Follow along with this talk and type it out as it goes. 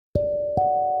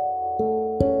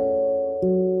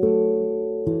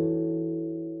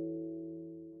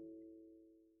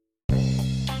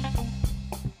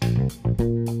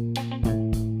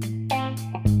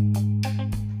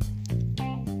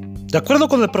De acuerdo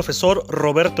con el profesor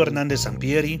Roberto Hernández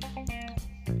Sampieri,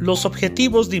 los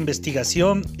objetivos de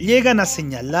investigación llegan a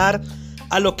señalar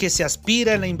a lo que se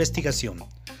aspira en la investigación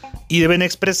y deben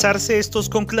expresarse estos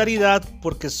con claridad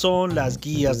porque son las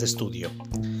guías de estudio.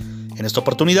 En esta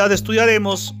oportunidad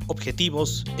estudiaremos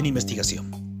objetivos en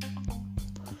investigación.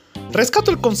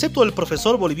 Rescato el concepto del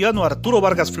profesor boliviano Arturo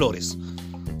Vargas Flores.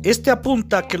 Este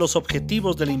apunta que los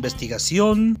objetivos de la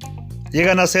investigación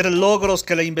llegan a ser logros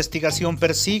que la investigación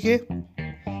persigue,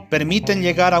 permiten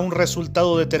llegar a un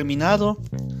resultado determinado,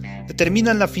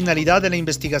 determinan la finalidad de la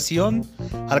investigación,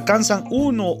 alcanzan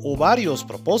uno o varios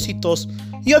propósitos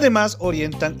y además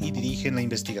orientan y dirigen la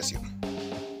investigación.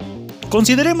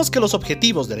 Consideremos que los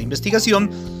objetivos de la investigación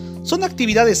son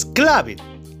actividades clave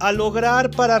a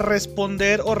lograr para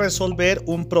responder o resolver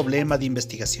un problema de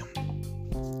investigación.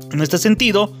 En este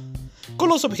sentido, con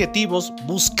los objetivos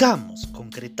buscamos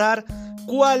concretar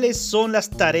cuáles son las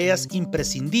tareas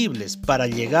imprescindibles para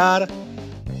llegar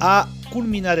a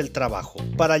culminar el trabajo,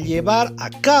 para llevar a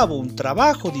cabo un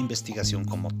trabajo de investigación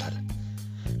como tal.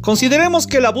 Consideremos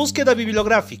que la búsqueda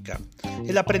bibliográfica,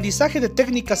 el aprendizaje de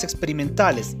técnicas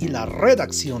experimentales y la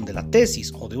redacción de la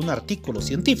tesis o de un artículo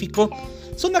científico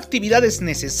son actividades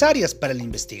necesarias para el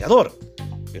investigador,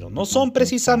 pero no son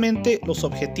precisamente los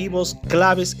objetivos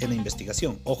claves en la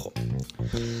investigación, ojo,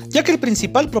 ya que el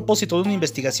principal propósito de una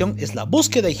investigación es la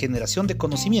búsqueda y generación de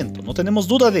conocimiento, no tenemos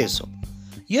duda de eso,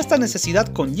 y esta necesidad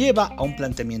conlleva a un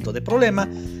planteamiento de problema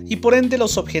y por ende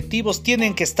los objetivos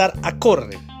tienen que estar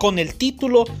acorde con el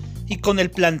título y con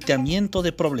el planteamiento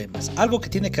de problemas, algo que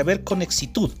tiene que ver con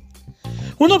exitud.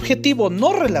 Un objetivo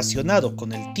no relacionado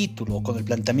con el título o con el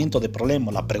planteamiento de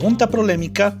problema, la pregunta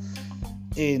polémica,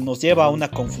 nos lleva a una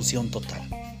confusión total.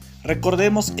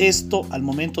 Recordemos esto al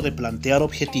momento de plantear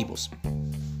objetivos.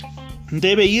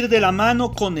 Debe ir de la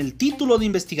mano con el título de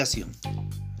investigación,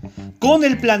 con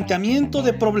el planteamiento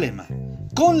de problema,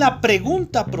 con la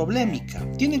pregunta problemática.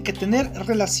 Tienen que tener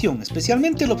relación,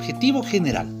 especialmente el objetivo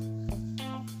general.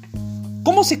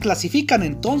 ¿Cómo se clasifican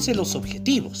entonces los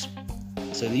objetivos?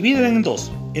 Se dividen en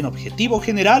dos, en objetivo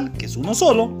general, que es uno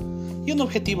solo, y en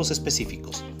objetivos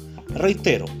específicos.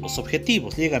 Reitero, los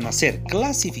objetivos llegan a ser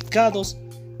clasificados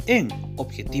en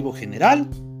objetivo general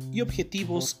y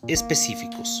objetivos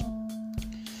específicos.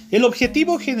 El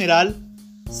objetivo general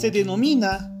se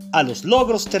denomina a los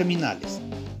logros terminales,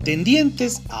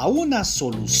 tendientes a una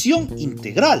solución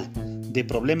integral de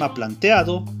problema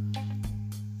planteado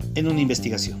en una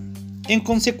investigación. En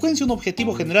consecuencia, un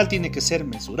objetivo general tiene que ser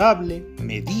mesurable,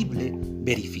 medible,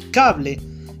 verificable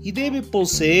y debe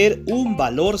poseer un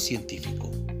valor científico.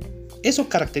 Eso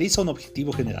caracteriza un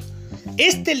objetivo general.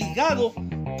 Este ligado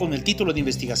con el título de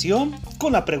investigación,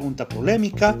 con la pregunta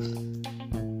polémica,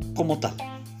 como tal.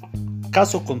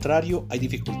 Caso contrario, hay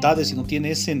dificultades si no tiene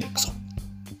ese nexo.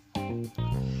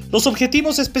 Los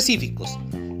objetivos específicos.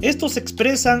 Estos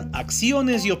expresan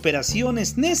acciones y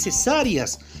operaciones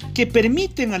necesarias que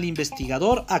permiten al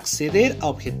investigador acceder a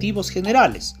objetivos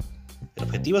generales. El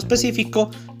objetivo específico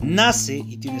nace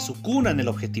y tiene su cuna en el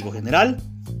objetivo general.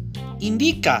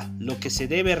 Indica lo que se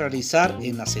debe realizar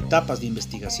en las etapas de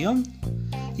investigación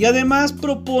y además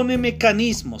propone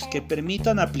mecanismos que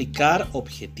permitan aplicar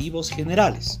objetivos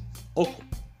generales. Ojo.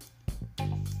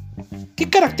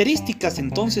 ¿Qué características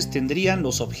entonces tendrían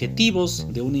los objetivos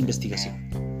de una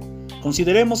investigación?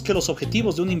 Consideremos que los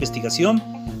objetivos de una investigación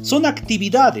son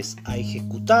actividades a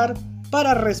ejecutar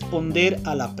para responder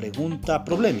a la pregunta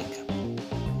problemática.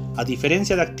 A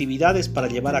diferencia de actividades para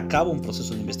llevar a cabo un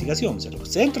proceso de investigación. O sea, lo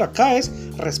centro acá es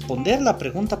responder la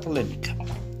pregunta polémica.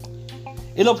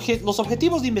 Los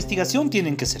objetivos de investigación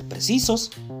tienen que ser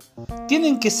precisos,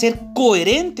 tienen que ser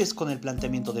coherentes con el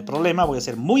planteamiento de problema, voy a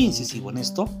ser muy incisivo en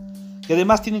esto, y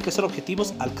además tienen que ser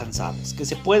objetivos alcanzables, que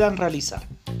se puedan realizar.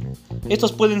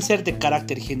 Estos pueden ser de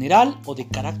carácter general o de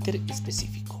carácter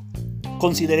específico.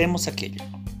 Consideremos aquello.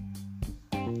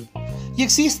 Y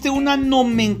existe una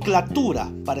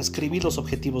nomenclatura para escribir los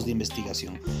objetivos de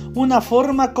investigación, una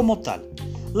forma como tal.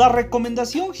 La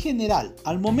recomendación general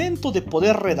al momento de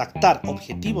poder redactar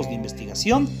objetivos de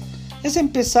investigación es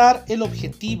empezar el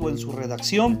objetivo en su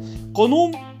redacción con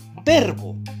un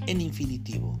verbo en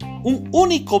infinitivo, un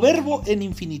único verbo en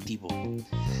infinitivo.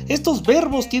 Estos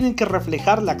verbos tienen que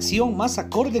reflejar la acción más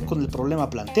acorde con el problema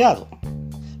planteado.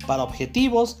 Para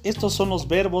objetivos, estos son los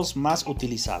verbos más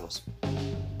utilizados: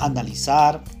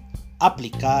 analizar,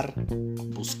 aplicar,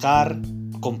 buscar,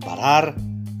 comparar,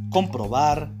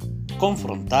 comprobar,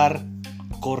 confrontar,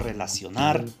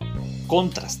 correlacionar,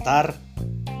 contrastar,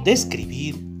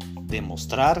 describir,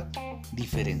 demostrar,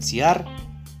 diferenciar,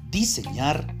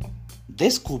 diseñar,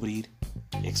 descubrir,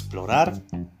 explorar,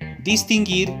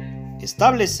 distinguir,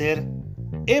 establecer,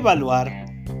 evaluar,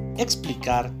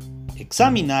 explicar,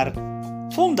 examinar,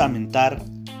 fundamentar,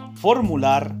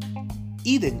 formular,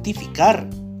 identificar,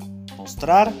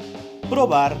 mostrar,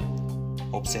 probar,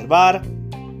 observar,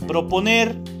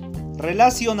 proponer,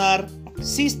 relacionar,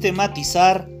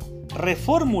 sistematizar,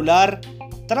 reformular,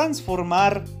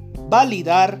 transformar,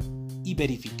 validar y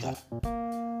verificar.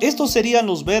 Estos serían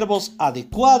los verbos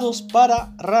adecuados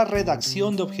para la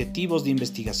redacción de objetivos de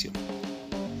investigación.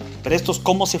 Pero estos,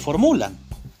 ¿cómo se formulan?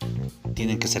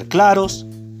 Tienen que ser claros,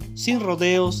 sin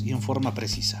rodeos y en forma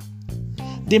precisa,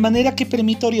 de manera que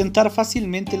permita orientar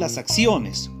fácilmente las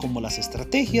acciones, como las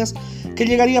estrategias que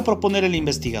llegaría a proponer el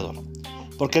investigador,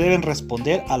 porque deben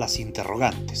responder a las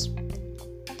interrogantes.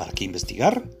 ¿Para qué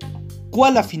investigar?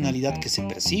 ¿Cuál la finalidad que se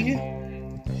persigue?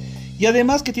 Y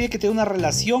además que tiene que tener una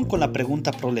relación con la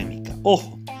pregunta problemática.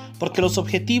 Ojo, porque los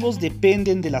objetivos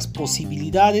dependen de las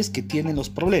posibilidades que tienen los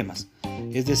problemas.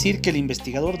 Es decir, que el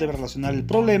investigador debe relacionar el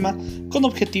problema con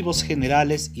objetivos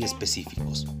generales y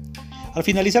específicos. Al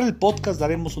finalizar el podcast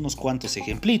daremos unos cuantos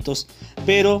ejemplitos,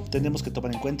 pero tenemos que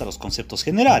tomar en cuenta los conceptos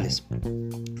generales.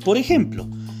 Por ejemplo,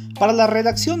 para la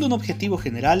redacción de un objetivo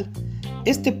general,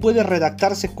 este puede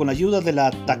redactarse con la ayuda de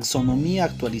la taxonomía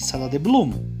actualizada de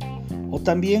Bloom, o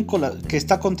también con la que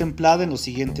está contemplada en los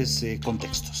siguientes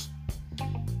contextos.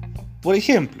 Por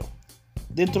ejemplo,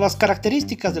 dentro de las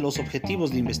características de los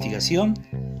objetivos de investigación,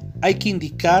 hay que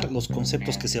indicar los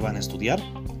conceptos que se van a estudiar,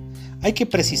 hay que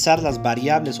precisar las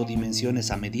variables o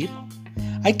dimensiones a medir,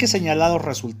 hay que señalar los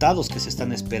resultados que se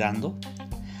están esperando,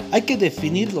 hay que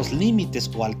definir los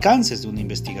límites o alcances de una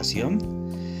investigación.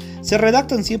 Se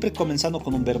redactan siempre comenzando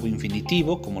con un verbo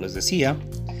infinitivo, como les decía.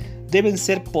 Deben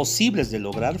ser posibles de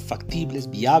lograr, factibles,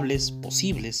 viables,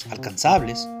 posibles,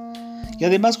 alcanzables. Y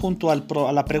además, junto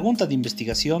a la pregunta de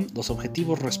investigación, los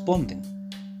objetivos responden.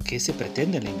 ¿Qué se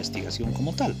pretende en la investigación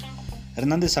como tal?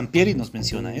 Hernández Sampieri nos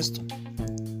menciona esto.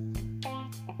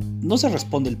 No se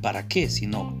responde el para qué,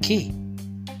 sino qué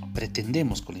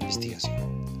pretendemos con la investigación.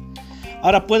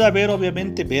 Ahora puede haber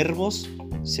obviamente verbos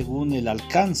según el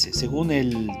alcance, según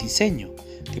el diseño,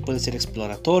 que puede ser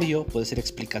exploratorio, puede ser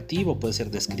explicativo, puede ser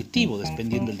descriptivo,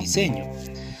 dependiendo del diseño.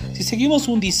 Si seguimos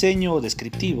un diseño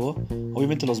descriptivo,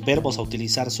 obviamente los verbos a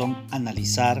utilizar son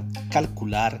analizar,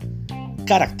 calcular,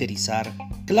 caracterizar,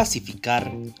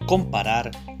 clasificar,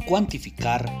 comparar,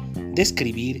 cuantificar,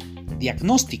 describir,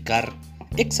 diagnosticar,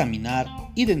 examinar,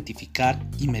 identificar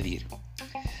y medir.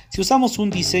 Si usamos un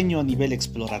diseño a nivel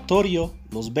exploratorio,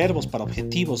 los verbos para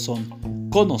objetivos son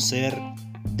conocer,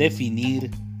 definir,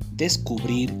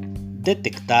 descubrir,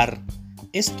 detectar,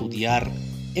 estudiar,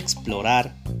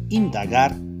 explorar,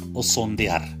 indagar o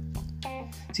sondear.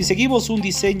 Si seguimos un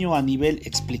diseño a nivel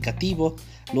explicativo,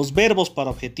 los verbos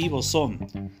para objetivos son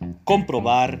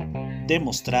comprobar,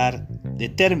 demostrar,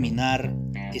 determinar,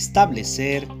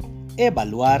 establecer,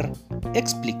 evaluar,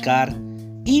 explicar,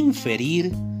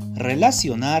 inferir,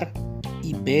 relacionar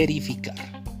y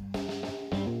verificar.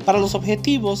 Para los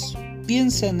objetivos,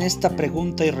 piensa en esta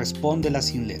pregunta y respóndela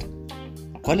sin leer.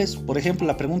 ¿Cuál es, por ejemplo,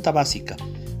 la pregunta básica?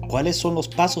 ¿Cuáles son los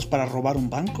pasos para robar un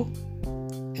banco?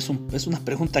 Es una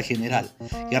pregunta general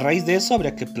y a raíz de eso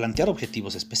habría que plantear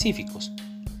objetivos específicos.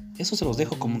 Eso se los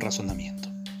dejo como un razonamiento.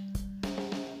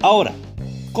 Ahora,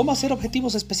 ¿cómo hacer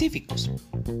objetivos específicos?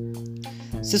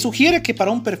 Se sugiere que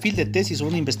para un perfil de tesis o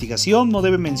una investigación no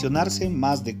debe mencionarse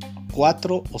más de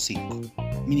 4 o 5.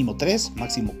 Mínimo 3,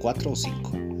 máximo 4 o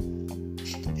 5.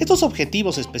 Estos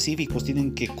objetivos específicos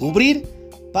tienen que cubrir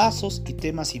pasos y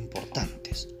temas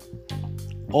importantes.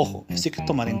 Ojo, esto hay que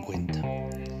tomar en cuenta.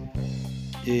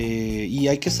 Y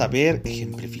hay que saber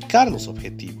ejemplificar los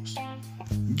objetivos.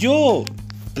 Yo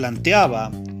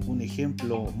planteaba un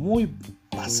ejemplo muy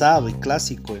basado y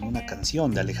clásico en una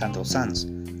canción de Alejandro Sanz,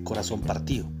 Corazón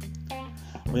Partido.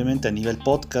 Obviamente a nivel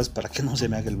podcast, para que no se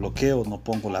me haga el bloqueo, no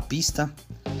pongo la pista,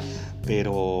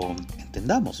 pero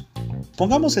entendamos.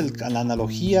 Pongamos la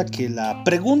analogía que la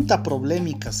pregunta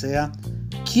problemática sea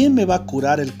 ¿quién me va a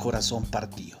curar el corazón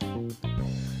partido?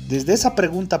 Desde esa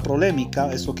pregunta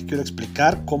problemática es lo que quiero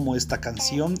explicar cómo esta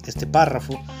canción, este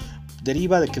párrafo,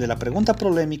 deriva de que de la pregunta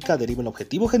problemática deriva el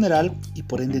objetivo general y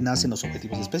por ende nacen los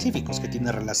objetivos específicos que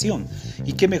tienen relación.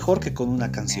 Y qué mejor que con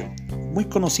una canción. Muy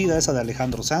conocida esa de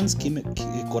Alejandro Sanz,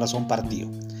 Corazón Partido.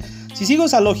 Si sigo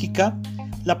esa lógica,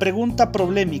 la pregunta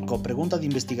problemática o pregunta de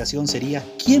investigación sería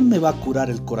 ¿quién me va a curar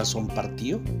el corazón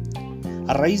partido?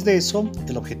 A raíz de eso,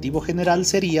 el objetivo general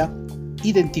sería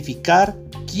identificar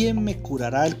quién me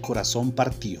curará el corazón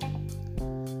partido.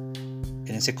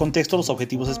 En ese contexto, los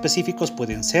objetivos específicos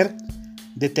pueden ser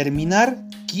determinar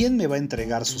quién me va a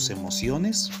entregar sus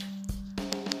emociones,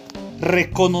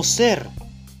 reconocer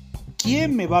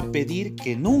 ¿quién me va a pedir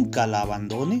que nunca la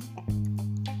abandone?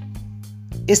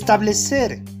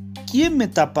 Establecer quién me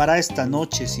tapará esta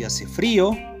noche si hace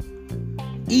frío.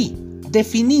 Y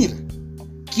definir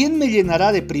quién me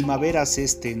llenará de primaveras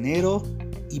este enero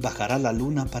y bajará la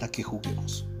luna para que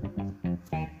juguemos.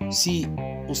 Si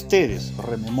ustedes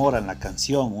rememoran la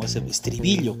canción o ese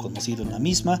estribillo conocido en la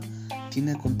misma,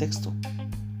 tiene el contexto.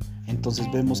 Entonces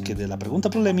vemos que de la pregunta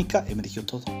polémica emergió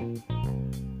todo.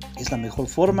 Es la mejor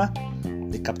forma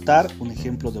de captar un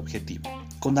ejemplo de objetivo,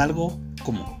 con algo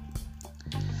común.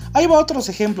 Ahí va otros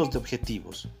ejemplos de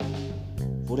objetivos.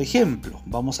 Por ejemplo,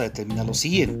 vamos a determinar lo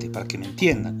siguiente para que me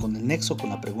entiendan con el nexo con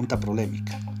la pregunta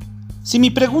polémica. Si mi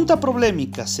pregunta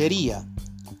polémica sería: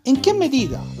 ¿en qué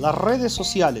medida las redes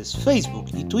sociales Facebook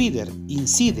y Twitter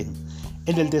inciden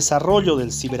en el desarrollo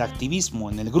del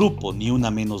ciberactivismo en el grupo Ni Una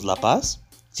Menos La Paz?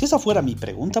 Si esa fuera mi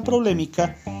pregunta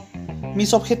polémica,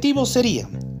 mis objetivos serían: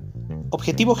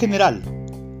 objetivo general,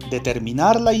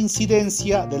 determinar la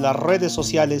incidencia de las redes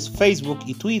sociales Facebook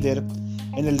y Twitter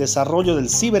en el desarrollo del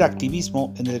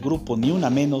ciberactivismo en el grupo Ni Una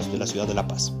Menos de la ciudad de La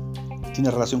Paz. ¿Tiene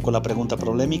relación con la pregunta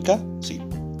polémica? Sí.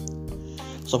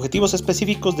 Los objetivos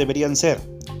específicos deberían ser: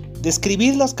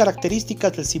 describir las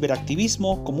características del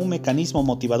ciberactivismo como un mecanismo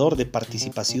motivador de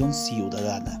participación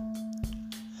ciudadana.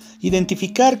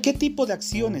 Identificar qué tipo de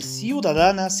acciones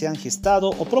ciudadanas se han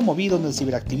gestado o promovido en el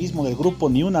ciberactivismo del grupo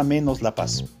Ni Una Menos La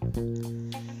Paz.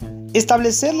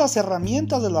 Establecer las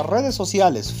herramientas de las redes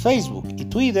sociales Facebook y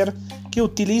Twitter que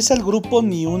utiliza el grupo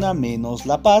Ni Una Menos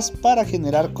La Paz para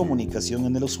generar comunicación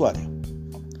en el usuario.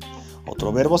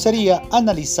 Otro verbo sería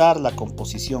analizar la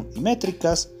composición y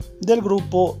métricas del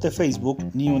grupo de Facebook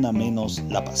Ni Una Menos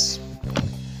La Paz.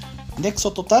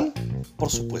 ¿Nexo total? Por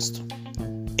supuesto.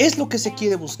 Es lo que se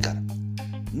quiere buscar.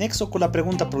 Nexo con la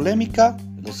pregunta polémica,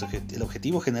 el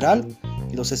objetivo general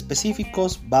y los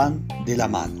específicos van de la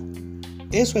mano.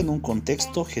 Eso en un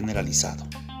contexto generalizado.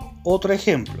 Otro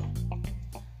ejemplo.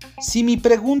 Si mi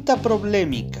pregunta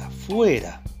polémica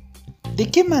fuera: ¿de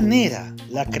qué manera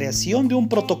la creación de un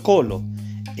protocolo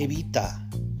evita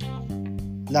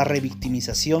la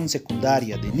revictimización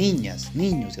secundaria de niñas,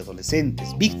 niños y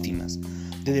adolescentes víctimas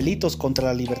de delitos contra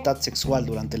la libertad sexual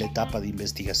durante la etapa de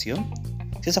investigación?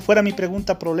 Si esa fuera mi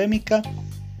pregunta polémica,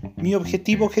 mi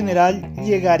objetivo general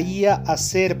llegaría a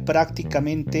ser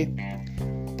prácticamente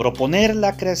proponer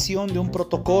la creación de un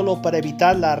protocolo para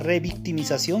evitar la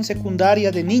revictimización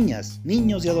secundaria de niñas,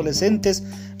 niños y adolescentes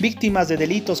víctimas de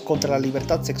delitos contra la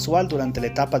libertad sexual durante la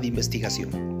etapa de investigación.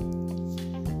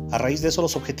 A raíz de eso,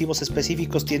 los objetivos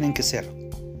específicos tienen que ser: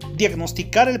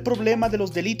 diagnosticar el problema de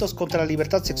los delitos contra la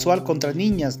libertad sexual contra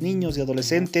niñas, niños y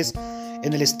adolescentes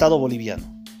en el Estado boliviano.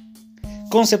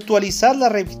 Conceptualizar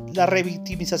la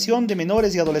revictimización de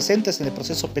menores y adolescentes en el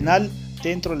proceso penal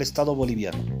dentro del Estado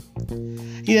boliviano.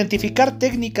 Identificar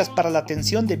técnicas para la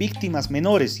atención de víctimas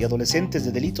menores y adolescentes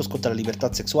de delitos contra la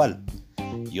libertad sexual.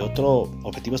 Y otro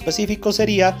objetivo específico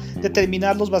sería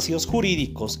determinar los vacíos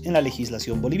jurídicos en la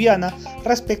legislación boliviana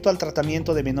respecto al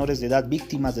tratamiento de menores de edad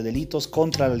víctimas de delitos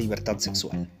contra la libertad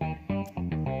sexual.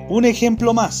 Un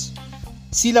ejemplo más.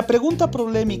 Si la pregunta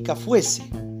polémica fuese: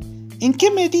 ¿en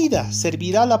qué medida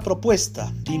servirá la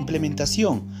propuesta de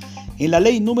implementación en la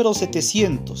ley número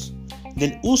 700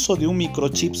 del uso de un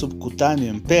microchip subcutáneo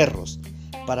en perros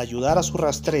para ayudar a su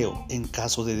rastreo en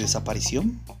caso de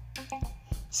desaparición?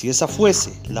 Si esa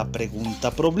fuese la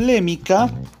pregunta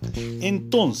polémica,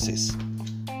 entonces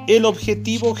el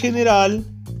objetivo general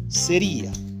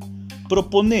sería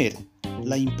proponer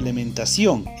la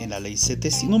implementación en la ley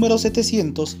número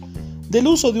 700 del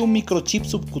uso de un microchip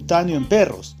subcutáneo en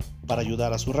perros para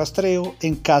ayudar a su rastreo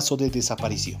en caso de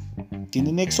desaparición.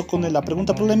 ¿Tiene nexo con la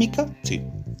pregunta polémica? Sí.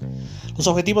 Los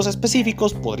objetivos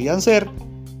específicos podrían ser: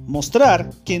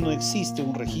 mostrar que no existe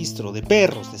un registro de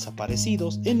perros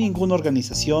desaparecidos en ninguna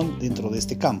organización dentro de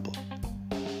este campo.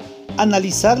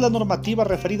 Analizar la normativa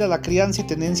referida a la crianza y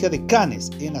tenencia de canes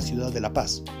en la ciudad de La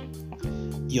Paz.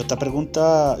 Y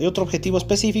otro objetivo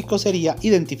específico sería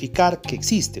identificar que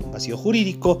existe un vacío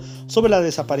jurídico sobre la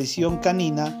desaparición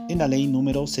canina en la ley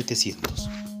número 700.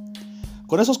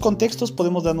 Con esos contextos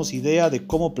podemos darnos idea de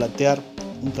cómo plantear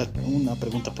una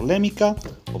pregunta polémica,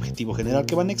 objetivo general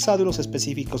que va anexado y los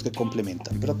específicos que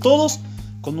complementan, pero todos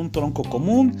con un tronco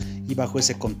común y bajo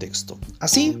ese contexto.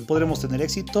 Así podremos tener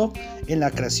éxito en la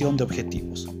creación de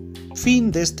objetivos. Fin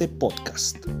de este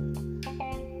podcast.